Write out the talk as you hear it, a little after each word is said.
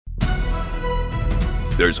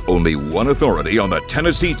There's only one authority on the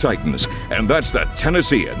Tennessee Titans, and that's the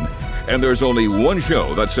Tennessean. And there's only one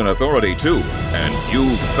show that's an authority too, and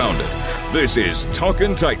you found it. This is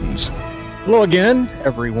Talkin' Titans. Hello again,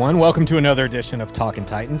 everyone. Welcome to another edition of Talkin'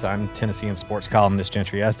 Titans. I'm Tennessean sports columnist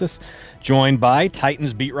Gentry Estes, joined by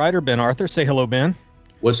Titans beat writer Ben Arthur. Say hello, Ben.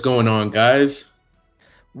 What's going on, guys?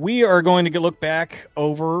 We are going to look back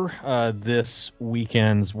over this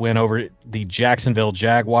weekend's win over the Jacksonville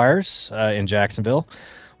Jaguars in Jacksonville.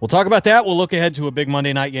 We'll talk about that. We'll look ahead to a big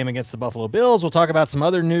Monday night game against the Buffalo Bills. We'll talk about some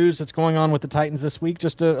other news that's going on with the Titans this week.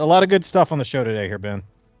 Just a lot of good stuff on the show today here, Ben.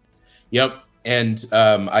 Yep. And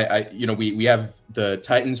we have the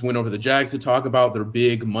Titans win over the Jags to talk about, their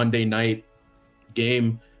big Monday night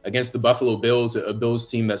game against the Buffalo Bills, a Bills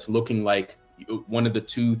team that's looking like one of the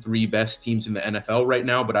 2-3 best teams in the NFL right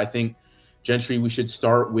now. But I think, Gentry, we should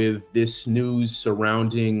start with this news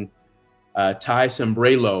surrounding Ty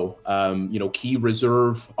Sambrailo, key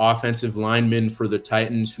reserve offensive lineman for the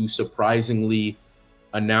Titans, who surprisingly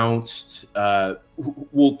announced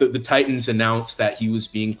the Titans announced that he was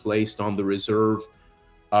being placed on the reserve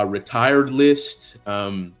retired list,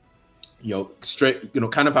 straight,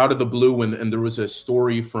 kind of out of the blue. And there was a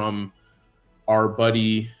story from our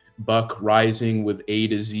buddy Buck Rising with A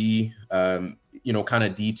to Z, kind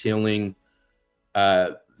of detailing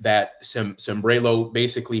that Sambrailo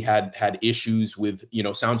basically had issues with,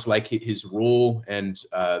 sounds like his role and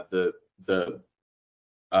the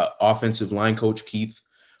offensive line coach Keith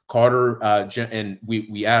Carter, and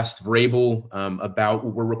we asked Vrabel about.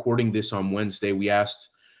 We're recording this on Wednesday. We asked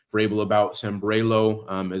Vrabel about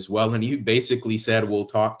Sambrailo as well, and he basically said we'll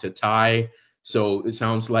talk to Ty. So it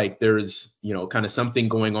sounds like there's kind of something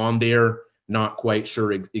going on there. Not quite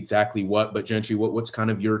sure exactly what, but Gentry, what's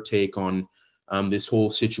kind of your take on this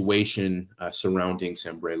whole situation surrounding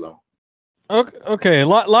Sambrailo? Okay, a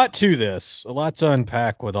lot to this, a lot to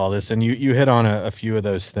unpack with all this, and you hit on a few of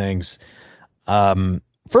those things.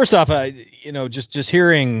 First off, just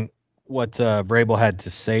hearing what Vrabel had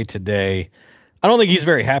to say today, I don't think he's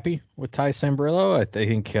very happy with Ty Sambrailo.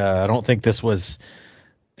 I don't think this was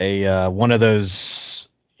a one of those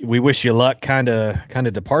we wish you luck kind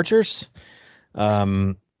of departures.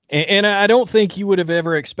 And I don't think you would have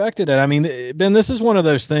ever expected it. I mean, Ben, this is one of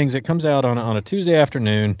those things that comes out on a Tuesday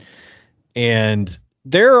afternoon, and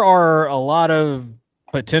there are a lot of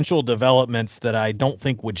potential developments that I don't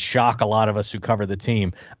think would shock a lot of us who cover the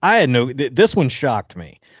team. This one shocked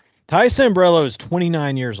me. Ty Sambrailo is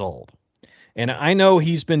 29 years old, and I know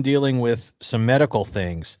he's been dealing with some medical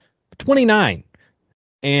things. 29.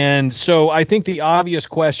 And so I think the obvious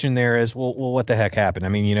question there is, well, what the heck happened? I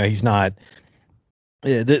mean, he's not.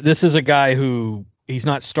 This is a guy who he's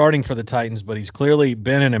not starting for the Titans, but he's clearly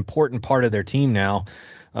been an important part of their team now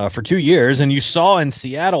for 2 years. And you saw in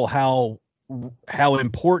Seattle how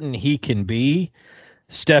important he can be,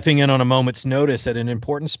 stepping in on a moment's notice at an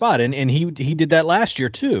important spot. And he did that last year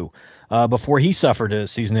too, before he suffered a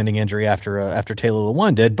season-ending injury after Taylor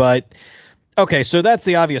Lewan did. But okay, so that's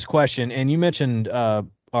the obvious question. And you mentioned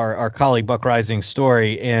our colleague Buck Rising's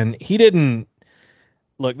story, and he didn't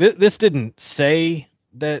look. This didn't say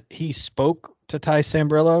that he spoke to Ty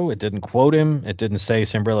Sambrailo. It didn't quote him. It didn't say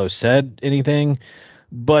Sambrailo said anything.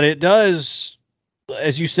 But it does,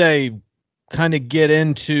 as you say, kind of get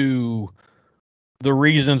into the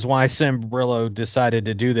reasons why Sambrailo decided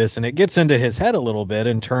to do this, and it gets into his head a little bit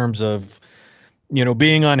in terms of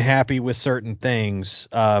being unhappy with certain things.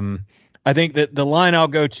 I think that the line I'll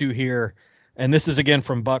go to here, and this is again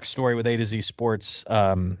from Buck's story with A to Z Sports,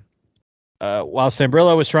 while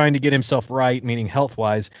Sambrailo was trying to get himself right, meaning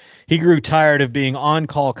health-wise, he grew tired of being on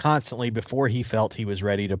call constantly before he felt he was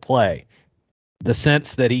ready to play. The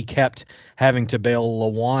sense that he kept having to bail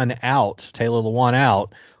Taylor Lewan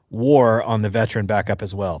out, wore on the veteran backup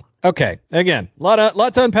as well. Okay, again, lot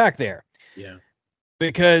to unpack there. Yeah.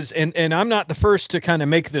 Because, and I'm not the first to kind of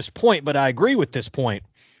make this point, but I agree with this point.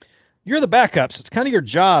 You're the backup, so it's kind of your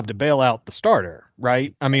job to bail out the starter,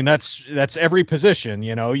 right? I mean, that's every position.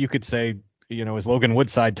 You could say, is Logan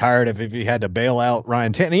Woodside tired if he had to bail out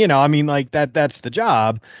Ryan Tannehill? That's the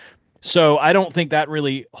job. So I don't think that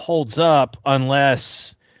really holds up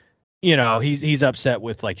unless, he's upset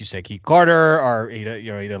with, like you say, Keith Carter, or he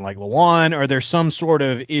doesn't like Lewan, or there's some sort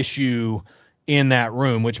of issue in that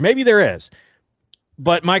room, which maybe there is.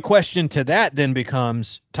 But my question to that then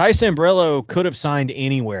becomes, Ty Sambrailo could have signed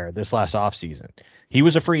anywhere this last offseason. He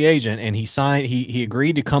was a free agent, and he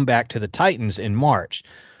agreed to come back to the Titans in March.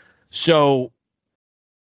 So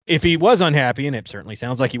if he was unhappy, and it certainly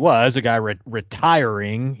sounds like he was, a guy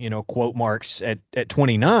retiring, quote marks at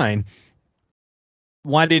 29,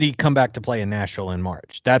 why did he come back to play in Nashville in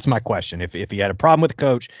March? That's my question. If he had a problem with the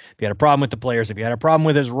coach, if he had a problem with the players, if he had a problem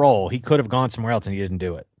with his role, he could have gone somewhere else and he didn't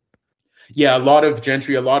do it. Yeah, a lot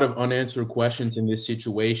of unanswered questions in this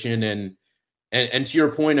situation, and to your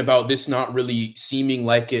point about this not really seeming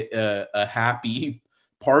like a happy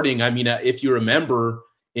parting. I mean, if you remember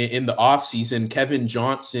in the offseason, Kevin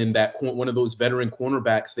Johnson, one of those veteran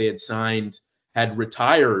cornerbacks they had signed, had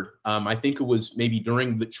retired. I think it was maybe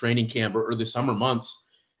during the training camp or the summer months.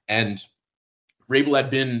 And Vrabel had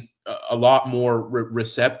been a lot more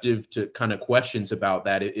receptive to kind of questions about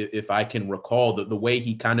that. If I can recall the way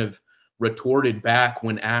he kind of retorted back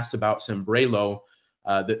when asked about Sambrailo,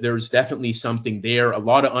 that there's definitely something there. A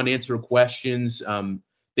lot of unanswered questions,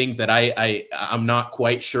 things that I'm not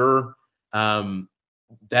quite sure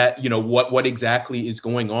that, what exactly is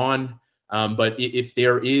going on. But if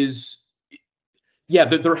there is,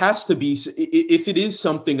 there has to be, if it is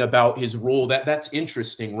something about his role, that's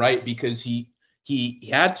interesting, right? Because he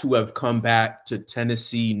had to have come back to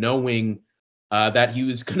Tennessee knowing that he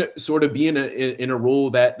was going to sort of be in a role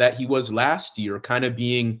that he was last year, kind of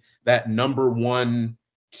being that number one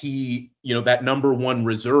key, that number one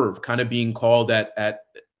reserve, kind of being called at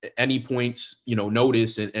any points,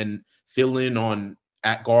 notice and fill in on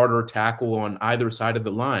at guard or tackle on either side of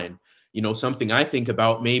the line. Something I think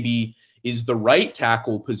about maybe is the right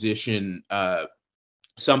tackle position,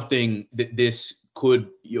 something that this could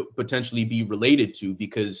potentially be related to,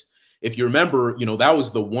 because if you remember, that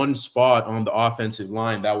was the one spot on the offensive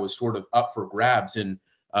line that was sort of up for grabs. And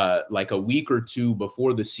like a week or two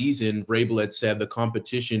before the season, Vrabel had said the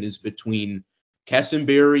competition is between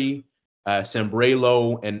Kessenberry,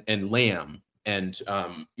 Sambrailo, and Lamb. And,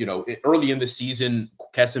 early in the season,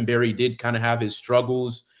 Kessenberry did kind of have his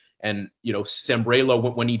struggles. And,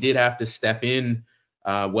 Sambrailo, when he did have to step in,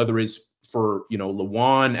 whether it's for,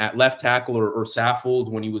 Lewan at left tackle or Saffold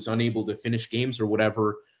when he was unable to finish games or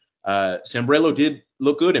whatever, Sambrailo did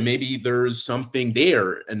look good. And maybe there's something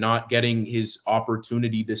there and not getting his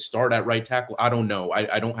opportunity to start at right tackle. I don't know.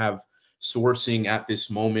 I don't have sourcing at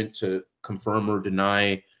this moment to confirm or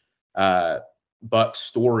deny Buck's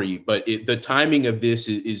story, but the timing of this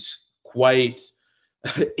is quite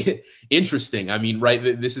interesting. I mean, right,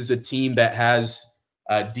 this is a team that has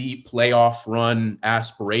deep playoff run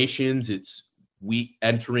aspirations. It's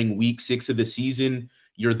entering week 6 of the season.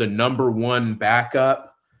 You're the number one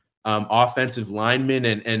backup offensive lineman,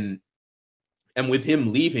 and with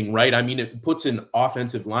him leaving, right, I mean, it puts an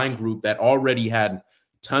offensive line group that already had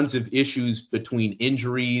tons of issues between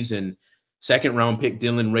injuries and second round pick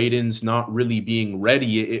Dylan Radins not really being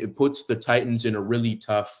ready. It puts the Titans in a really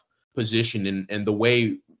tough position. And the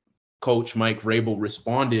way Coach Mike Vrabel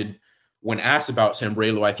responded when asked about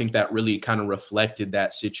Sambrailo, I think that really kind of reflected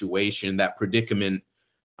that situation, that predicament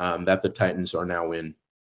that the Titans are now in.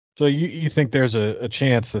 So you think there's a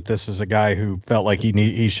chance that this is a guy who felt like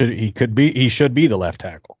he should be the left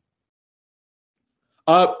tackle?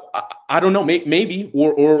 I don't know, maybe,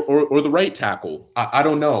 or the right tackle. I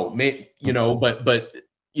don't know, but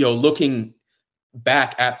looking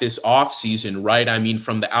back at this offseason, right? I mean,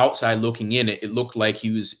 from the outside looking in, it looked like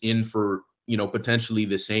he was in for, potentially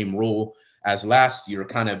the same role as last year,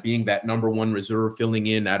 kind of being that number one reserve, filling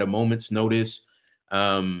in at a moment's notice.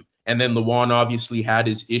 And then Lewan obviously had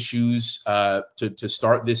his issues to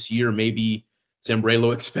start this year. Maybe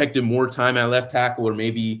Sambrailo expected more time at left tackle, or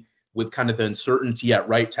maybe with kind of the uncertainty at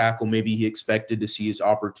right tackle, maybe he expected to see his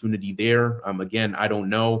opportunity there. Again, I don't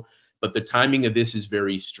know, but the timing of this is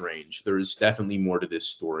very strange. There's definitely more to this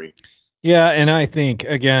story. Yeah, and I think,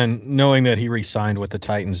 again, knowing that he re-signed with the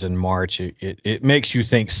Titans in March, it makes you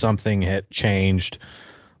think something had changed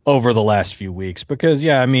over the last few weeks. Because,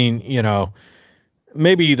 yeah, I mean,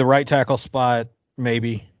 maybe the right tackle spot,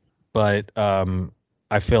 maybe, but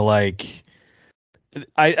I feel like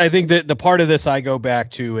I think that the part of this I go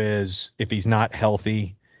back to is if he's not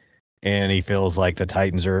healthy and he feels like the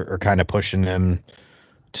Titans are kind of pushing him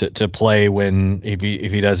to play if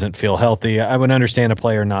he doesn't feel healthy, I would understand a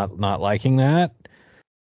player not liking that.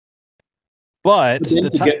 But to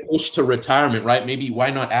get pushed to retirement, right? Maybe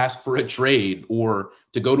why not ask for a trade or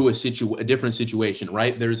to go to a different situation,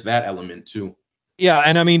 right? There's that element too. Yeah,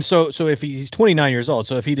 and I mean, so if he's 29 years old,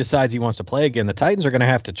 so if he decides he wants to play again, the Titans are going to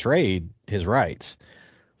have to trade his rights.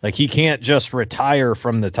 Like, he can't just retire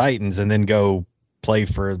from the Titans and then go play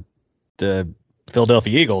for the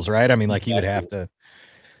Philadelphia Eagles, right? I mean, like, exactly. He would have to.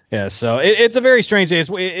 Yeah, so it's a very strange day.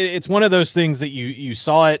 It's one of those things that you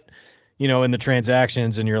saw it, in the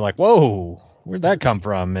transactions, and you're like, whoa, where'd that come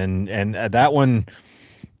from? And that one,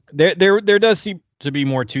 there does seem to be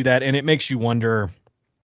more to that, and it makes you wonder.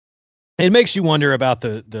 It makes you wonder about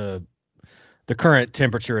the the current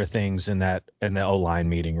temperature of things in the O-line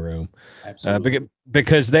meeting room. Absolutely.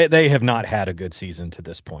 Because they have not had a good season to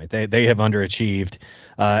this point. They have underachieved,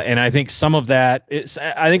 and I think some of that is.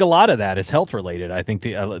 I think a lot of that is health related. I think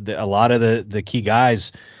a lot of the key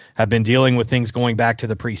guys have been dealing with things going back to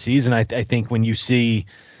the preseason. I think when you see,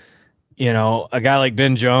 a guy like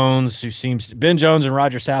Ben Jones and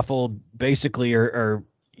Roger Saffold basically are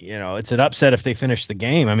it's an upset if they finish the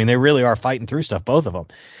game. I mean, they really are fighting through stuff, both of them.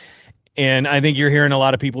 And I think you're hearing a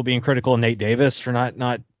lot of people being critical of Nate Davis for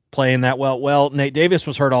not playing that well. Well, Nate Davis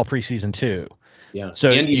was hurt all preseason too. Yeah.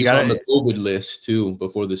 So and he's on the COVID list too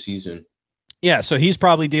before the season. Yeah. So he's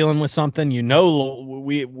probably dealing with something. We know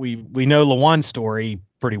Lewan's story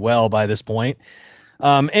pretty well by this point.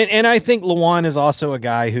 And I think Lewan is also a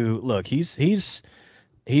guy who, look, he is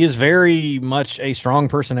very much a strong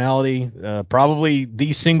personality, probably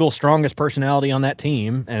the single strongest personality on that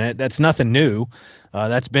team. And that's nothing new.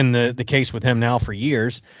 That's been the case with him now for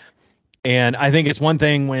years. And I think it's one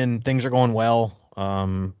thing when things are going well,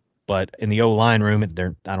 but in the O-line room,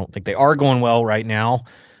 I don't think they are going well right now.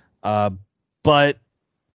 But,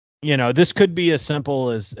 this could be as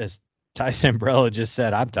simple as Ty Sambrella just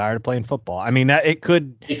said, I'm tired of playing football. I mean, it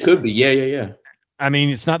could be. Yeah. I mean,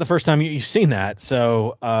 it's not the first time you've seen that.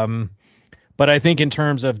 So, but I think in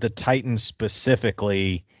terms of the Titans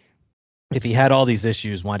specifically, if he had all these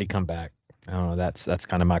issues, why'd he come back? I don't know. That's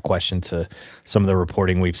kind of my question to some of the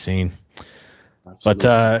reporting we've seen.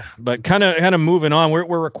 Absolutely. But kind of moving on,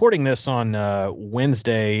 we're recording this on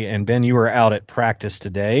Wednesday, and Ben, you were out at practice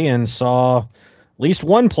today and saw at least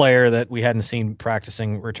one player that we hadn't seen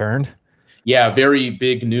practicing returned. Yeah, very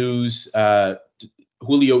big news.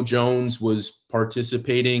 Julio Jones was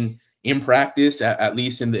participating in practice, at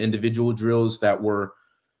least in the individual drills that were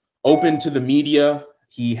open to the media.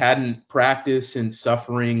 He hadn't practiced since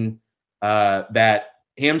suffering that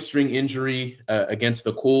hamstring injury against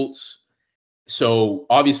the Colts. So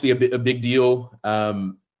obviously a big deal.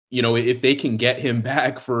 If they can get him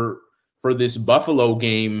back for this Buffalo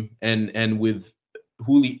game and with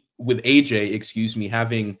AJ,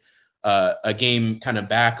 having a game kind of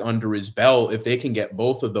back under his belt, if they can get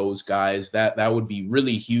both of those guys, that would be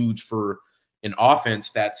really huge for an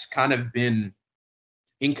offense that's kind of been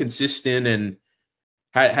inconsistent and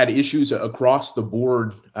had issues across the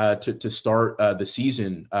board to start the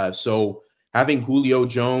season. So having Julio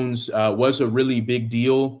Jones was a really big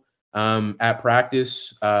deal at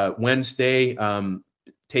practice Wednesday.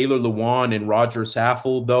 Taylor Lewan and Roger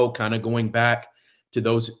Saffold, though, kind of going back to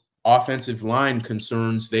those offensive line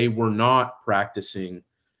concerns, they were not practicing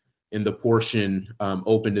in the portion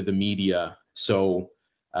open to the media. So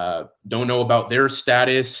don't know about their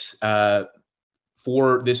status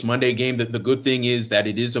for this Monday game. The good thing is that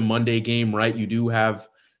it is a Monday game, right? You do have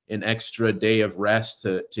an extra day of rest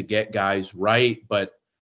to get guys right. But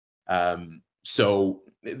so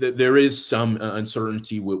there is some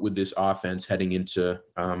uncertainty with this offense heading into,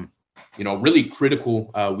 really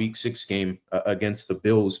critical week 6 game against the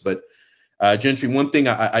Bills. But Gentry, one thing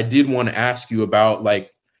I did want to ask you about,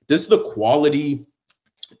 like, does the quality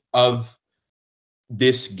of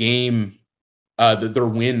this game, their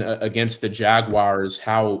win against the Jaguars,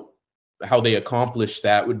 how they accomplished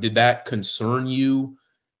that, did that concern you?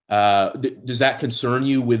 Does that concern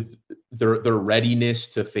you with their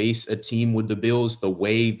readiness to face a team with the Bills the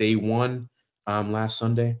way they won last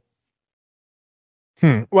Sunday?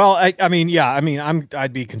 Well,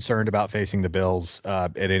 I'd be concerned about facing the Bills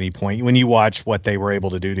at any point. When you watch what they were able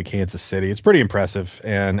to do to Kansas City, it's pretty impressive.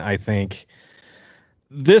 And I think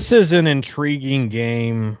this is an intriguing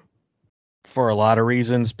game for a lot of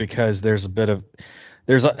reasons, because there's a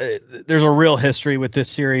real history with this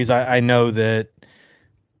series. I know that,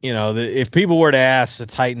 if people were to ask the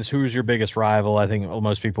Titans, who's your biggest rival, I think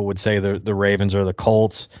most people would say the Ravens or the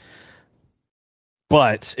Colts.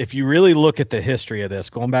 But if you really look at the history of this,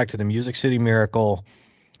 going back to the Music City Miracle,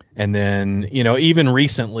 and then, even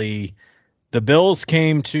recently, the Bills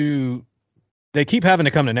they keep having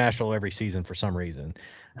to come to Nashville every season for some reason,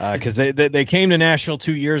 because they came to Nashville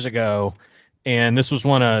 2 years ago, and this was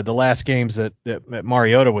one of the last games that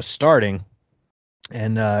Mariota was starting.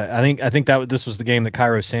 And I think that this was the game that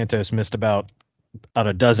Cairo Santos missed about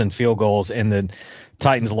a dozen field goals, and the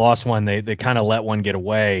Titans lost one. They kind of let one get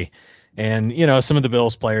away. And, some of the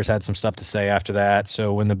Bills players had some stuff to say after that.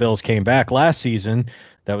 So when the Bills came back last season,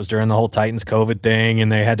 that was during the whole Titans COVID thing,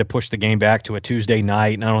 and they had to push the game back to a Tuesday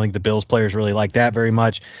night. And I don't think the Bills players really liked that very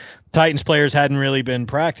much. Titans players hadn't really been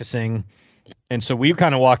practicing. And so we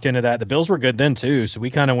kind of walked into that. The Bills were good then too. So we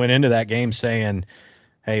kind of went into that game saying,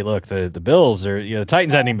 hey, look, the Bills are, the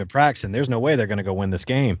Titans hadn't even been practicing. There's no way they're going to go win this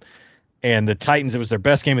game. And the Titans, it was their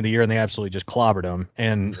best game of the year, and they absolutely just clobbered them.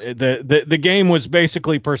 And the game was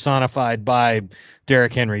basically personified by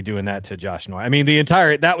Derrick Henry doing that to Josh Norman. I mean,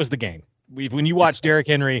 that was the game. When you watch Derrick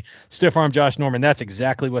Henry stiff arm Josh Norman, that's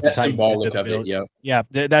exactly what the Titans did to the Bills. Yeah,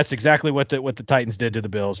 that's exactly what the Titans did to the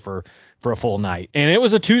Bills for a full night. And it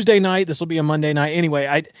was a Tuesday night. This will be a Monday night. Anyway,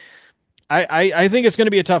 I think it's going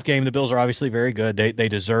to be a tough game. The Bills are obviously very good. They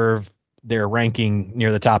deserve their ranking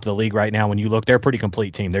near the top of the league right now. When you look, they're a pretty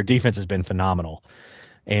complete team. Their defense has been phenomenal.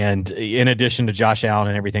 And in addition to Josh Allen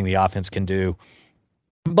and everything the offense can do.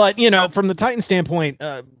 But, from the Titans standpoint,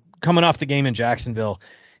 coming off the game in Jacksonville,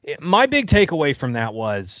 my big takeaway from that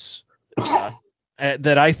was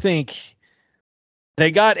that I think they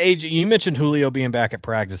got AJ. You mentioned Julio being back at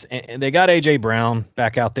practice, and they got AJ Brown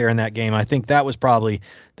back out there in that game. I think that was probably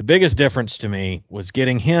the biggest difference to me, was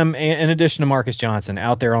getting him, in addition to Marcus Johnson,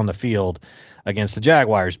 out there on the field against the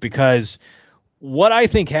Jaguars. Because what I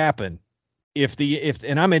think happened,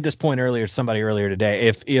 and I made this point earlier to somebody earlier today,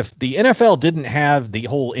 if the NFL didn't have the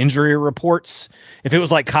whole injury reports, if it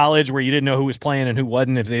was like college where you didn't know who was playing and who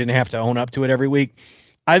wasn't, if they didn't have to own up to it every week,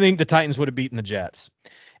 I think the Titans would have beaten the Jets.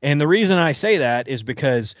 And the reason I say that is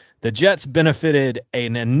because the Jets benefited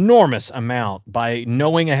an enormous amount by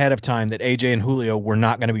knowing ahead of time that AJ and Julio were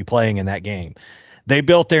not going to be playing in that game. They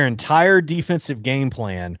built their entire defensive game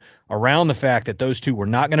plan around the fact that those two were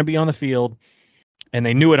not going to be on the field, and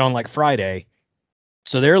they knew it on like Friday.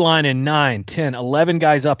 So they're lining 9, 10, 11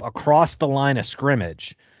 guys up across the line of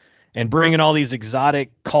scrimmage and bringing all these exotic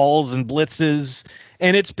calls and blitzes.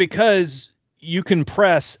 And it's because you can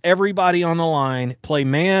press everybody on the line, play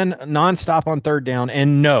man nonstop on third down,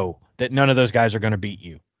 and know that none of those guys are going to beat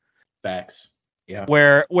you. Facts. Yeah.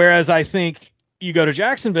 Whereas I think you go to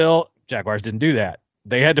Jacksonville, Jaguars didn't do that.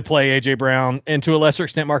 They had to play AJ Brown and to a lesser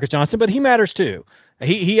extent Marcus Johnson, but he matters too.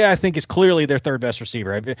 He I think is clearly their third best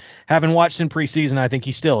receiver. Having watched in preseason, I think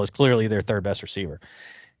he still is clearly their third best receiver.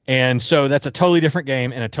 And so that's a totally different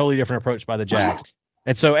game and a totally different approach by the Jags.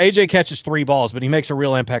 And so AJ catches 3 balls, but he makes a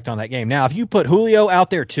real impact on that game. Now, if you put Julio out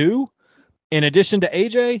there too, in addition to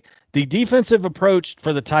AJ, the defensive approach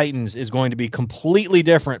for the Titans is going to be completely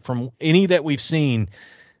different from any that we've seen,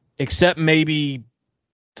 except maybe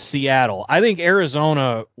Seattle. I think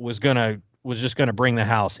Arizona was just gonna bring the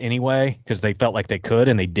house anyway because they felt like they could,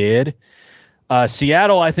 and they did.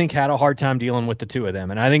 Seattle, I think, had a hard time dealing with the two of them,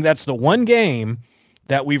 and I think that's the one game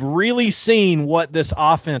that we've really seen what this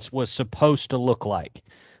offense was supposed to look like.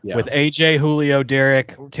 Yeah. With AJ, Julio,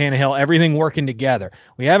 Derrick, Tannehill, everything working together.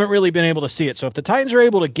 We haven't really been able to see it. So if the Titans are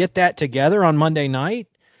able to get that together on Monday night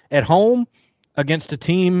at home against a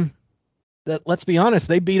team that, let's be honest,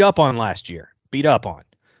 they beat up on last year.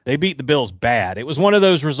 They beat the Bills bad. It was one of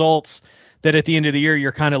those results that at the end of the year,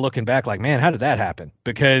 you're kind of looking back like, man, how did that happen?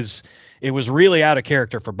 Because it was really out of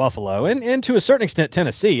character for Buffalo and to a certain extent,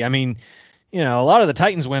 Tennessee. I mean, a lot of the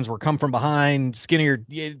Titans wins were come from behind, skinnier,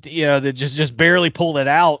 that just barely pulled it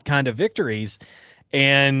out kind of victories.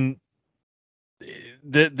 And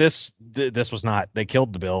this was not. They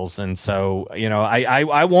killed the Bills. And so,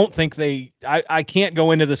 I won't think I can't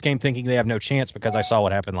go into this game thinking they have no chance because I saw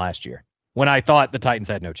what happened last year when I thought the Titans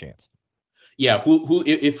had no chance. Yeah,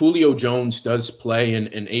 if Julio Jones does play and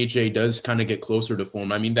AJ does kind of get closer to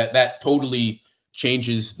form, I mean, that totally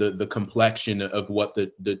changes the complexion of what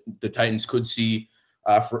the Titans could see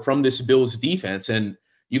from this Bills defense. And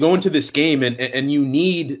you go into this game and you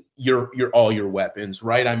need your all your weapons,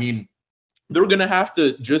 right? I mean, they're going to have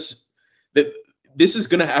to this is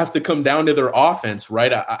going to have to come down to their offense,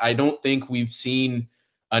 right? I don't think we've seen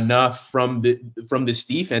enough from this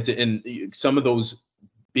defense, and some of those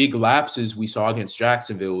big lapses we saw against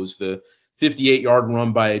Jacksonville was the 58-yard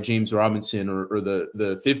run by James Robinson or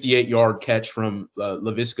the 58-yard catch from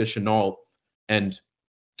Laviska Shenault and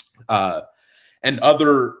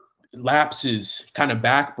other lapses, kind of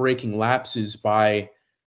back-breaking lapses by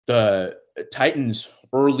the Titans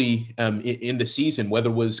early in the season, whether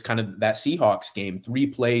it was kind of that Seahawks game, 3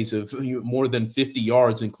 plays of more than 50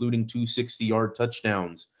 yards, including 2 60-yard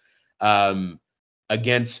touchdowns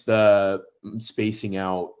against the spacing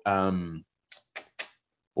out.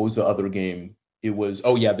 What was the other game? It was,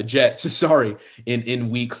 the Jets, sorry, in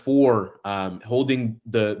week 4, holding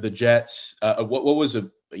the Jets, what was a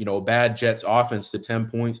bad Jets offense to 10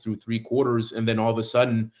 points through 3 quarters. And then all of a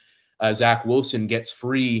sudden, Zach Wilson gets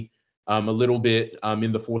free a little bit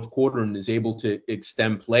in the 4th quarter and is able to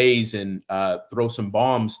extend plays and throw some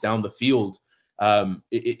bombs down the field.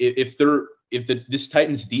 If this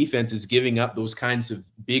Titans defense is giving up those kinds of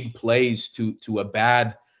big plays to a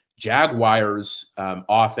bad Jaguars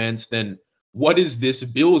offense, then what is this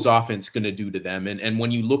Bills offense going to do to them? And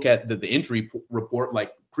when you look at the injury report,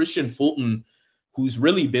 like Christian Fulton, who's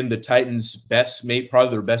really been the Titans' best, maybe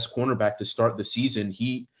probably their best cornerback to start the season,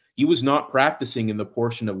 he was not practicing in the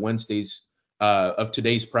portion of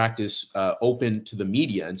today's practice open to the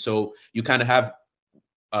media, and so you kind of have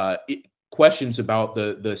questions about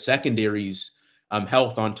the secondary's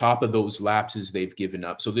health on top of those lapses they've given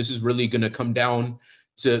up. So this is really going to come down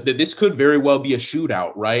to that. This could very well be a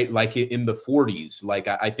shootout, right? Like in the 40s. Like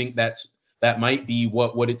I think that might be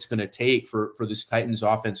what it's going to take for this Titans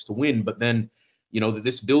offense to win. But then,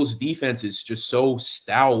 this Bills defense is just so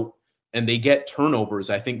stout and they get turnovers.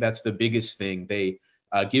 I think that's the biggest thing. They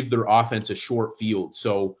give their offense a short field.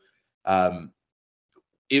 So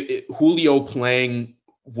Julio playing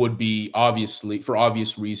would be obviously, for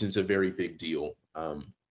obvious reasons, a very big deal.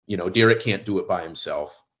 Derek can't do it by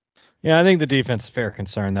himself. Yeah, I think the defense is a fair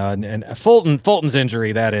concern, though. And Fulton's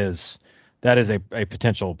injury, that is a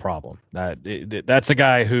potential problem. That's a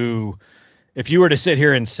guy who, if you were to sit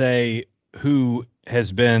here and say who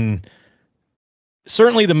has been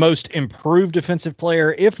certainly the most improved defensive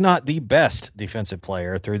player, if not the best defensive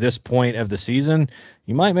player through this point of the season,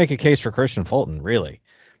 you might make a case for Christian Fulton, really.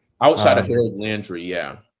 Outside of Harold Landry,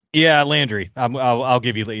 yeah. Yeah, Landry. I'll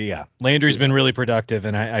give you. Yeah, Landry's been really productive,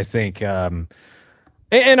 and I think, and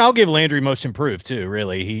I'll give Landry most improved too.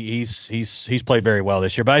 Really, he's played very well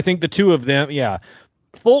this year. But I think the two of them, yeah,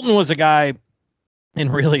 Fulton was a guy,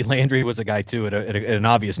 and really Landry was a guy too at an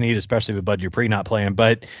obvious need, especially with Bud Dupree not playing.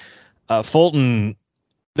 But Fulton,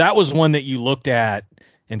 that was one that you looked at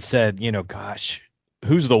and said, gosh,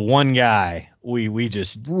 who's the one guy we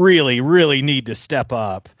just really, really need to step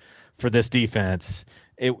up for this defense?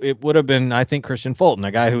 It would have been, I think, Christian Fulton,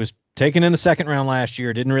 a guy who was taken in the second round last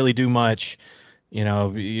year, didn't really do much.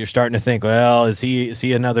 You're starting to think, well, is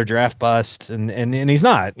he another draft bust? And he's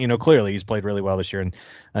not. Clearly he's played really well this year. And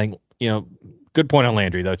I think, good point on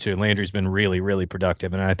Landry though too. Landry's been really, really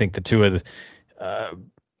productive, and I think the two of the,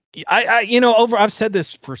 I've said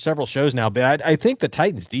this for several shows now, but I think the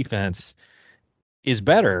Titans defense is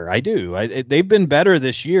better. I do. They've been better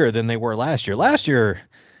this year than they were last year. Last year,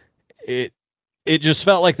 it just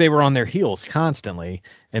felt like they were on their heels constantly,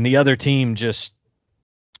 and the other team just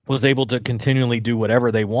was able to continually do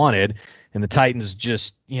whatever they wanted. And the Titans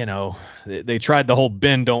just, they tried the whole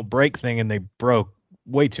bend, don't break thing, and they broke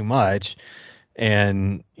way too much.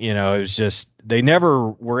 And, it was just, they never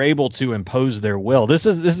were able to impose their will. This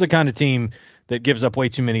is the kind of team that gives up way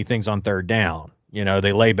too many things on third down.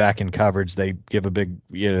 They lay back in coverage. They give a big,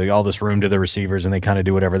 all this room to the receivers, and they kind of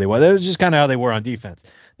do whatever they want. That was just kind of how they were on defense.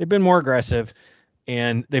 They've been more aggressive,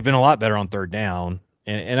 and they've been a lot better on third down.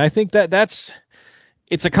 And I think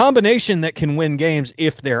it's a combination that can win games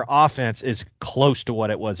if their offense is close to what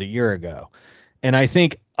it was a year ago. And I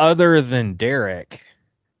think other than Derek,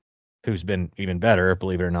 who's been even better,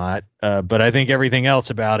 believe it or not, but I think everything else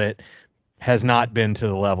about it has not been to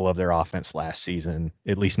the level of their offense last season,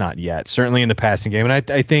 at least not yet, certainly in the passing game. And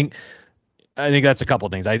I think that's a couple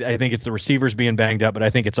of things. I think it's the receivers being banged up, but I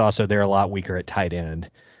think it's also they're a lot weaker at tight end.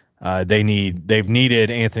 They've needed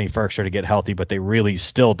Anthony Firkser to get healthy, but they really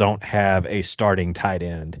still don't have a starting tight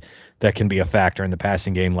end that can be a factor in the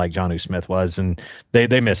passing game like Jonnu Smith was, and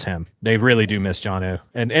they miss him. They really do miss Jonnu.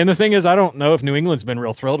 And the thing is, I don't know if New England's been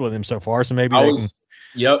real thrilled with him so far, so maybe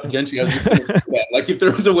Yep, Gentry, I was just going to say that. Like, if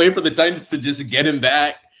there was a way for the Titans to just get him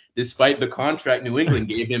back, despite the contract New England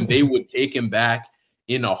gave him, they would take him back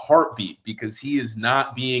in a heartbeat, because he is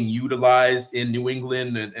not being utilized in New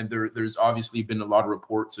England. And there's obviously been a lot of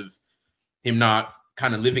reports of him not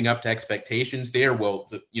kind of living up to expectations there. Well,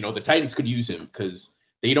 the Titans could use him because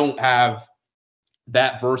they don't have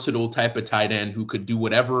that versatile type of tight end who could do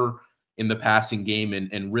whatever in the passing game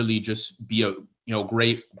and really just be a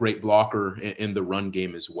great blocker in the run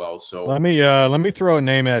game as well. So let me throw a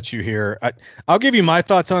name at you here. I'll give you my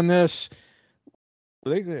thoughts on this.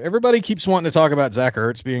 Everybody keeps wanting to talk about Zach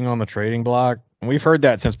Ertz being on the trading block, and we've heard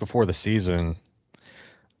that since before the season.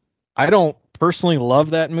 I don't personally love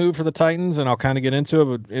that move for the Titans, and I'll kind of get into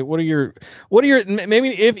it. But what are your maybe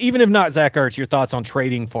even if not Zach Ertz, your thoughts on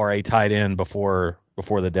trading for a tight end before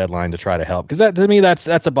the deadline to try to help? Because that, to me, that's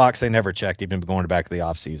a box they never checked, even going back to the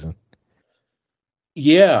offseason.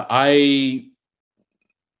 Yeah, I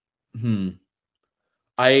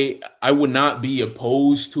would not be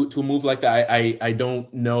opposed to a move like that. I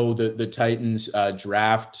don't know the Titans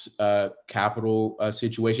draft capital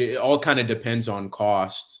situation. It all kind of depends on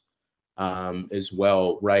cost as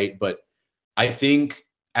well, right? But I think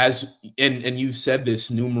and you've said this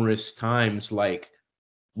numerous times, like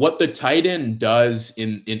what the tight end does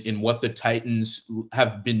in what the Titans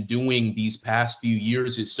have been doing these past few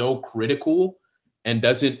years is so critical and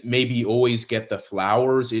doesn't maybe always get the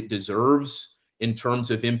flowers it deserves in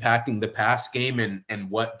terms of impacting the pass game and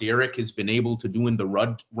what Derek has been able to do in the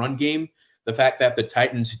run game. The fact that the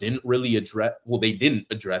Titans didn't really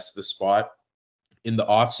address the spot in the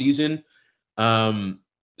offseason.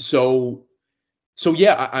 So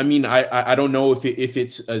yeah, I mean, I don't know if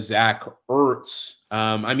it's a Zach Ertz.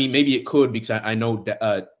 I mean, maybe it could, because I know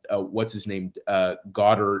what's his name,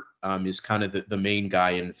 Goddard is kind of the main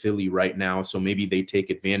guy in Philly right now. So maybe they take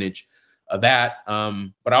advantage of that.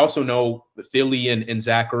 But I also know Philly and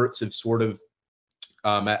Zach Ertz have sort of,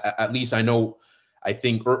 at least I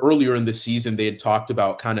think earlier in the season they had talked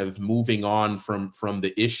about kind of moving on from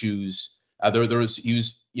the issues. He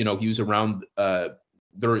was around.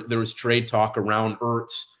 There was trade talk around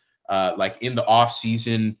Ertz, like in the off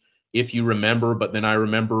season, if you remember. But then I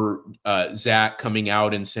remember Zach coming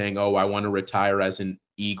out and saying, "Oh, I want to retire as an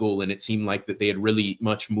Eagle," and it seemed like that they had really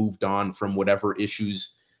much moved on from whatever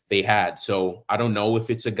issues they had. So I don't know if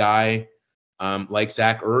it's a guy like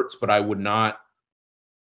Zach Ertz, but I would not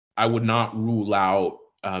rule out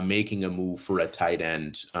making a move for a tight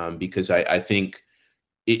end, because I think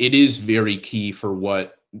it is very key for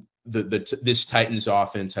what this Titans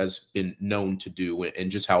offense has been known to do,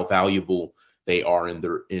 and just how valuable they are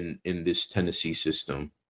in this Tennessee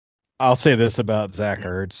system. I'll say this about Zach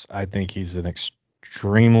Ertz. I think he's an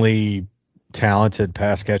extremely talented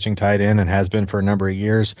pass catching tight end and has been for a number of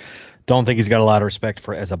years. Don't think he's got a lot of respect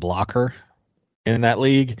for as a blocker in that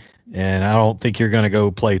league. And I don't think you're going to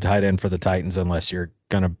go play tight end for the Titans unless you're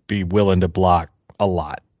going to be willing to block a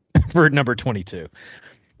lot for number 22.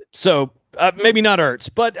 So maybe not Ertz,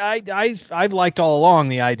 but I've liked all along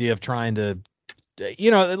the idea of trying to,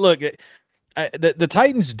 look, the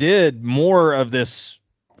Titans did more of this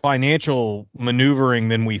financial maneuvering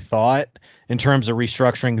than we thought in terms of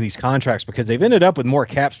restructuring these contracts, because they've ended up with more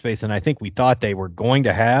cap space than I think we thought they were going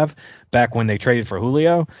to have back when they traded for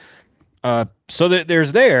Julio. So that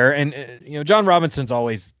there's there. And, John Robinson's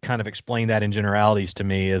always kind of explained that in generalities to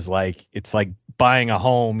me, is like, it's like buying a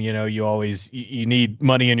home, you need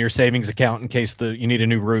money in your savings account in case you need a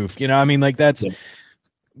new roof, I mean, like that's, yeah.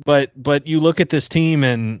 But you look at this team,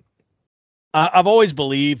 and I've always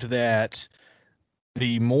believed that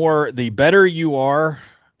the better you are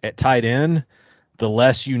at tight end, the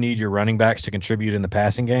less you need your running backs to contribute in the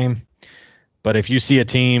passing game. But if you see a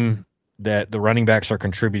team that the running backs are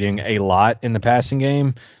contributing a lot in the passing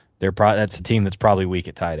game, that's a team that's probably weak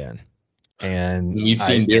at tight end. And we've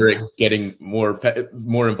seen Derek getting more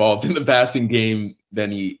involved in the passing game than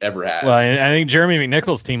he ever has. Well, I think Jeremy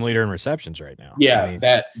McNichols team leader in receptions right now. Yeah, I mean,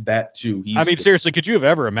 that too. Seriously, could you have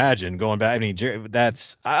ever imagined going back? I mean,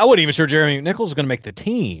 I wasn't even sure Jeremy McNichols was going to make the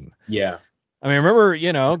team. Yeah. I mean, remember,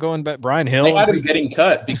 going back, Brian Hill. They had him getting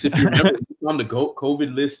cut, because if you remember, he was on the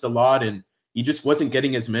COVID list a lot, and he just wasn't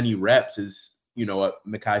getting as many reps as,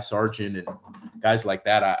 Mekhi Sargent and guys like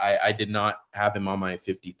that. I did not have him on my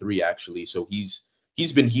 53, actually. So he's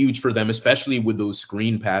been huge for them, especially with those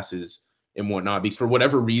screen passes and whatnot, because for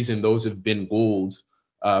whatever reason, those have been gold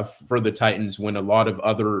for the Titans when a lot of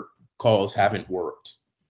other calls haven't worked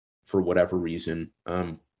for whatever reason.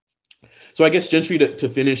 So I guess, Gentry, to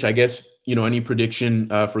finish, I guess, any prediction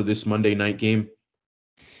for this Monday night game?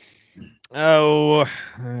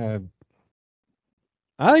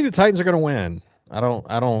 I think the Titans are going to win. I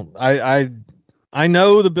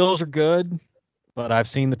know the Bills are good, but I've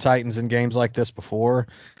seen the Titans in games like this before,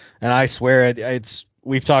 and I swear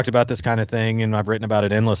we've talked about this kind of thing, and I've written about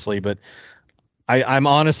it endlessly, but I'm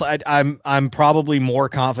honestly, I'm probably more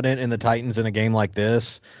confident in the Titans in a game like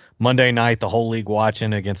this, Monday night, the whole league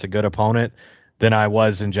watching against a good opponent, than I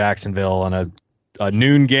was in Jacksonville on a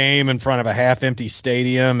noon game in front of a half-empty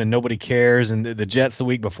stadium and nobody cares, and the Jets the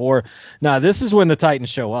week before. Now, this is when the Titans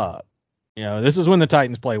show up. This is when the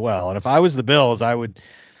Titans play well. And if I was the Bills, I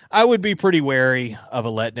would be pretty wary of a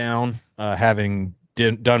letdown, having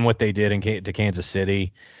done what they did to Kansas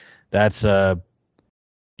City. That's again,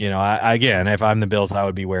 if I'm the Bills, I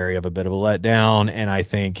would be wary of a bit of a letdown. And I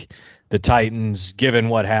think the Titans, given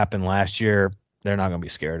what happened last year, they're not going to be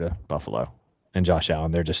scared of Buffalo and Josh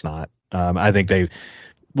Allen. They're just not. I think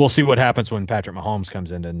we'll see what happens when Patrick Mahomes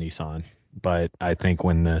comes into Nissan. But I think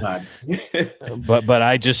but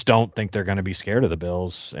I just don't think they're going to be scared of the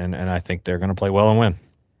Bills, and I think they're going to play well and win.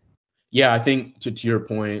 Yeah, I think to your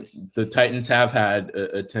point, the Titans have had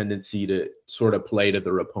a tendency to sort of play to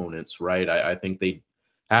their opponents, right? I think they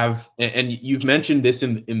have, and you've mentioned this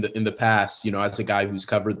in the past, as a guy who's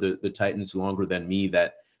covered the Titans longer than me,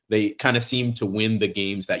 that they kind of seem to win the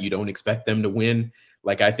games that you don't expect them to win.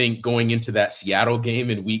 Like, I think going into that Seattle game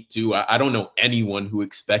in week 2, I don't know anyone who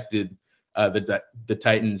expected the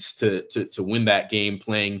Titans to win that game,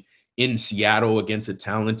 playing in Seattle against a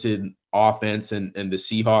talented offense, and the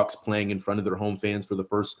Seahawks playing in front of their home fans for the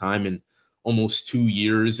first time in almost 2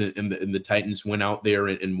 years, and the Titans went out there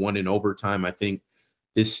and won in overtime. I think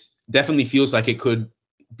this definitely feels like it could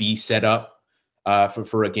be set up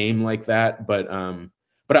for a game like that. But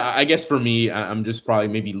I guess for me, I'm just probably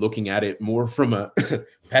maybe looking at it more from a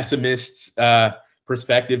pessimist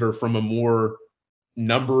perspective, or from a more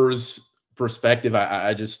numbers perspective.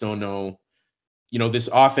 I just don't know. This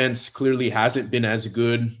offense clearly hasn't been as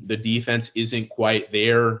good. The defense isn't quite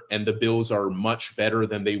there, and the Bills are much better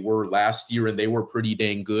than they were last year, and they were pretty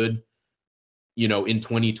dang good, in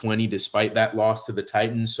 2020, despite that loss to the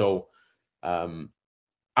Titans. So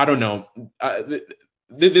I don't know.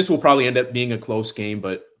 This will probably end up being a close game,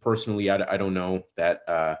 but personally, I don't know that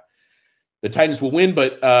the Titans will win.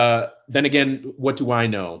 But then again, what do I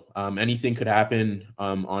know? Anything could happen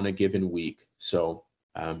on a given week. So.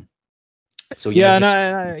 I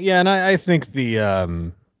think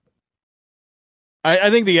I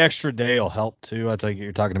think the extra day will help too. I think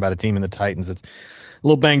you're talking about a team in the Titans that's a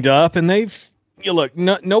little banged up, and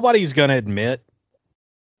nobody's going to admit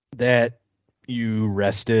that you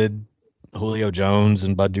rested Julio Jones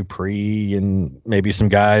and Bud Dupree and maybe some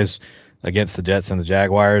guys against the Jets and the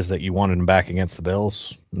Jaguars, that you wanted them back against the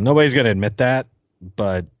Bills. Nobody's going to admit that,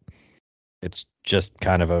 but it's just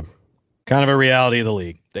kind of a reality of the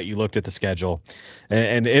league, that you looked at the schedule,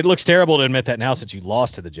 and it looks terrible to admit that now since you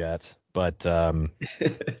lost to the Jets. But I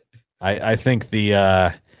think I think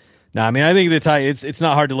the Titans. It's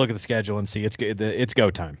not hard to look at the schedule and see it's go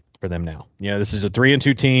time for them now. This is a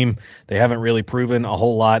 3-2 team. They haven't really proven a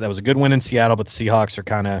whole lot. That was a good win in Seattle, but the Seahawks are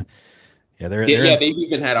kind of they've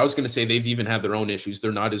even had. I was going to say they've even had their own issues.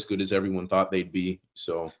 They're not as good as everyone thought they'd be.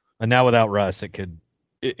 So, and now without Russ, it could.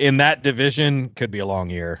 In that division, could be a long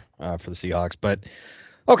year for the Seahawks. But,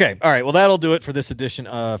 okay, all right. Well, that'll do it for this edition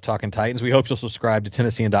of Talking Titans. We hope you'll subscribe to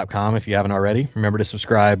Tennessean.com if you haven't already. Remember to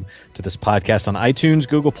subscribe to this podcast on iTunes,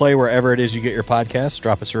 Google Play, wherever it is you get your podcasts.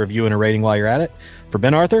 Drop us a review and a rating while you're at it. For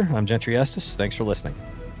Ben Arthur, I'm Gentry Estes. Thanks for listening.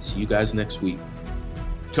 See you guys next week.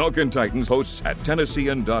 Talkin' Titans hosts at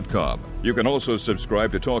Tennessean.com. You can also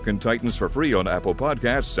subscribe to Talkin' Titans for free on Apple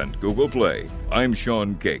Podcasts and Google Play. I'm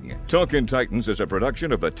Sean King. Talkin' Titans is a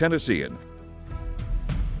production of the Tennessean.